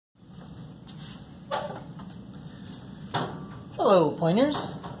Hello, pointers.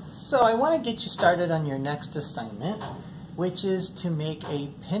 So I want to get you started on your next assignment, which is to make a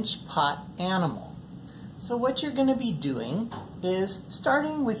pinch pot animal. So what you're going to be doing is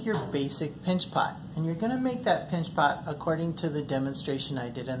starting with your basic pinch pot, and you're going to make that pinch pot according to the demonstration I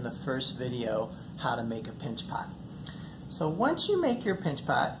did in the first video, how to make a pinch pot. So once you make your pinch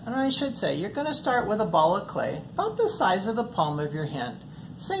pot, and I should say you're going to start with a ball of clay about the size of the palm of your hand,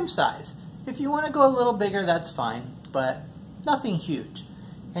 same size. If you want to go a little bigger, that's fine, but nothing huge.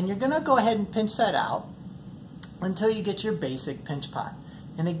 And you're going to go ahead and pinch that out until you get your basic pinch pot.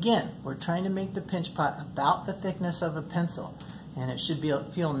 And again, we're trying to make the pinch pot about the thickness of a pencil, and it should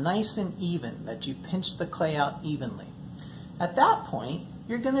feel nice and even, that you pinch the clay out evenly. At that point,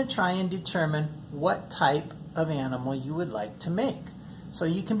 you're going to try and determine what type of animal you would like to make. So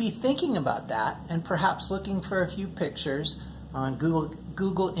you can be thinking about that and perhaps looking for a few pictures on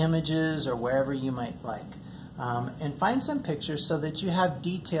Google Images or wherever you might like. And find some pictures so that you have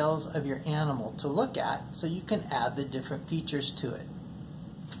details of your animal to look at so you can add the different features to it.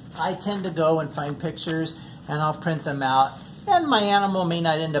 I tend to go and find pictures and I'll print them out, and my animal may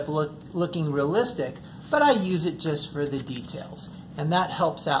not end up looking realistic, but I use it just for the details. And that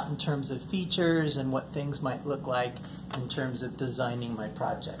helps out in terms of features and what things might look like in terms of designing my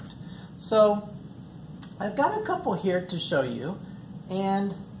project. So I've got a couple here to show you,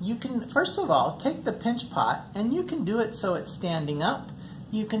 and you can first of all take the pinch pot, and you can do it so it's standing up,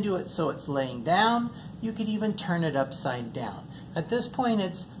 you can do it so it's laying down, you could even turn it upside down. At this point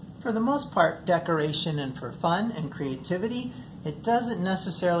it's for the most part decoration and for fun and creativity. It doesn't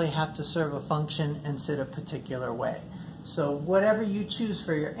necessarily have to serve a function and sit a particular way. So whatever you choose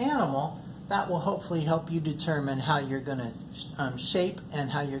for your animal, that will hopefully help you determine how you're going to shape and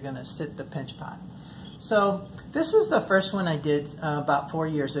how you're going to sit the pinch pot. So this is the first one I did about 4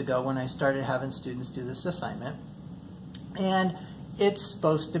 years ago when I started having students do this assignment. And it's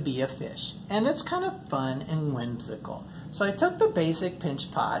supposed to be a fish. And it's kind of fun and whimsical. So I took the basic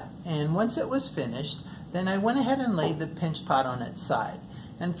pinch pot, and once it was finished, then I went ahead and laid the pinch pot on its side.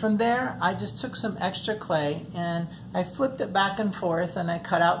 And from there, I just took some extra clay and I flipped it back and forth, and I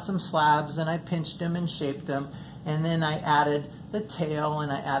cut out some slabs and I pinched them and shaped them. And then I added the tail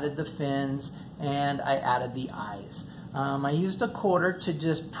and I added the fins and I added the eyes. I used a quarter to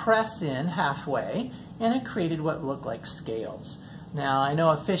just press in halfway, and it created what looked like scales. Now I know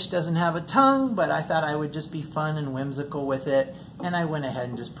a fish doesn't have a tongue, but I thought I would just be fun and whimsical with it, and I went ahead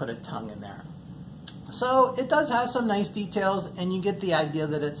and just put a tongue in there. So it does have some nice details, and you get the idea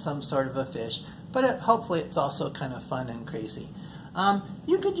that it's some sort of a fish, but hopefully it's also kind of fun and crazy.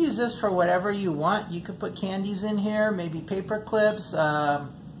 You could use this for whatever you want. You could put candies in here, maybe paper clips,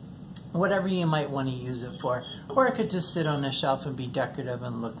 whatever you might want to use it for. Or it could just sit on a shelf and be decorative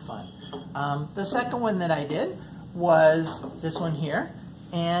and look fun. The second one that I did was this one here,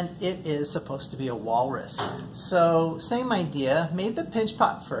 and it is supposed to be a walrus. So same idea, made the pinch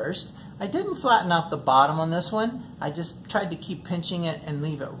pot first. I didn't flatten out the bottom on this one. I just tried to keep pinching it and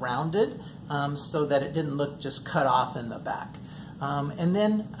leave it rounded so that it didn't look just cut off in the back. And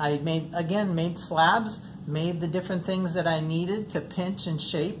then I made slabs, made the different things that I needed to pinch and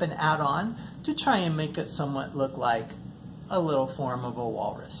shape and add on to try and make it somewhat look like a little form of a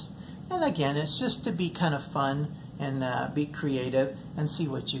walrus. And again, it's just to be kind of fun and be creative and see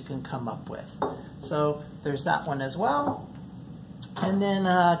what you can come up with. So there's that one as well. And then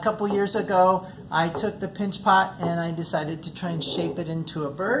a couple years ago, I took the pinch pot and I decided to try and shape it into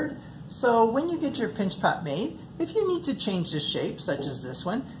a bird. So when you get your pinch pot made, if you need to change the shape, such as this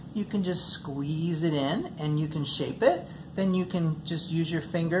one, you can just squeeze it in and you can shape it. Then you can just use your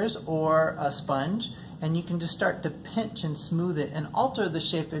fingers or a sponge, and you can just start to pinch and smooth it and alter the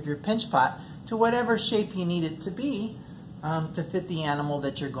shape of your pinch pot to whatever shape you need it to be to fit the animal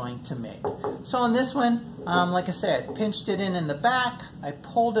that you're going to make. So on this one, like I said, I pinched it in the back. I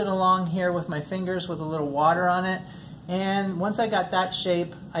pulled it along here with my fingers with a little water on it. And once I got that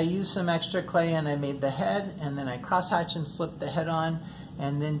shape, I used some extra clay and I made the head, and then I crosshatched and slipped the head on,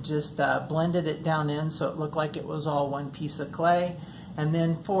 and then just blended it down in so it looked like it was all one piece of clay. And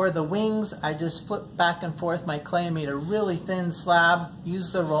then for the wings, I just flipped back and forth my clay and made a really thin slab,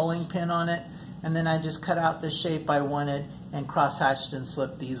 used the rolling pin on it, and then I just cut out the shape I wanted and crosshatched and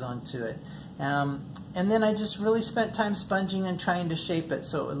slipped these onto it. And then I just really spent time sponging and trying to shape it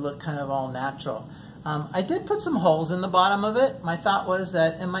so it would look kind of all natural. I did put some holes in the bottom of it. My thought was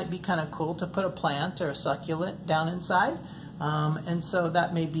that it might be kind of cool to put a plant or a succulent down inside. And so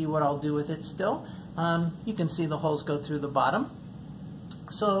that may be what I'll do with it still. You can see the holes go through the bottom.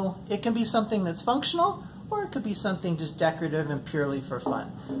 So it can be something that's functional, or it could be something just decorative and purely for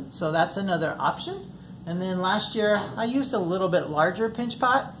fun. So that's another option. And then last year I used a little bit larger pinch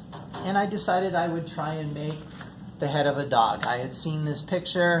pot, and I decided I would try and make the head of a dog. I had seen this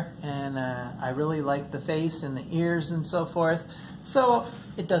picture and I really liked the face and the ears and so forth. So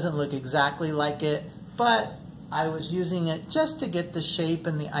it doesn't look exactly like it, but I was using it just to get the shape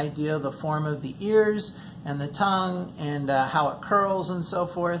and the idea of the form of the ears and the tongue and how it curls and so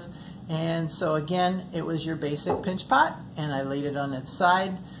forth. And so again, it was your basic pinch pot, and I laid it on its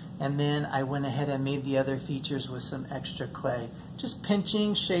side, and then I went ahead and made the other features with some extra clay. Just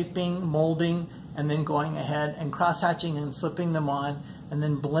pinching, shaping, molding, and then going ahead and cross-hatching and slipping them on, and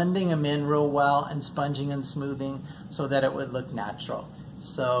then blending them in real well and sponging and smoothing so that it would look natural.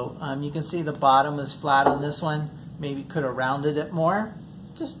 So you can see the bottom is flat on this one. Maybe could have rounded it more.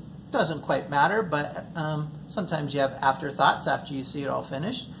 Just doesn't quite matter, but sometimes you have afterthoughts after you see it all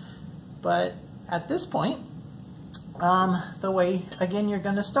finished. But at this point, the way, again, you're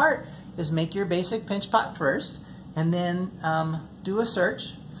going to start is make your basic pinch pot first, and then do a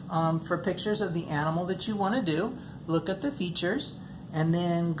search for pictures of the animal that you want to do. Look at the features, and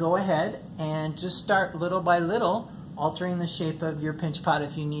then go ahead and just start little by little altering the shape of your pinch pot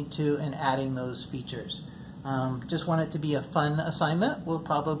if you need to, and adding those features. Just want it to be a fun assignment. We'll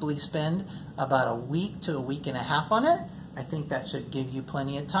probably spend about a week to a week and a half on it. I think that should give you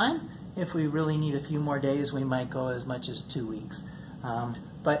plenty of time. If we really need a few more days, we might go as much as 2 weeks.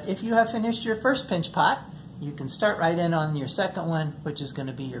 But if you have finished your first pinch pot, you can start right in on your second one, which is going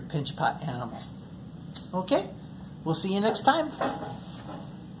to be your pinch pot animal. Okay, we'll see you next time.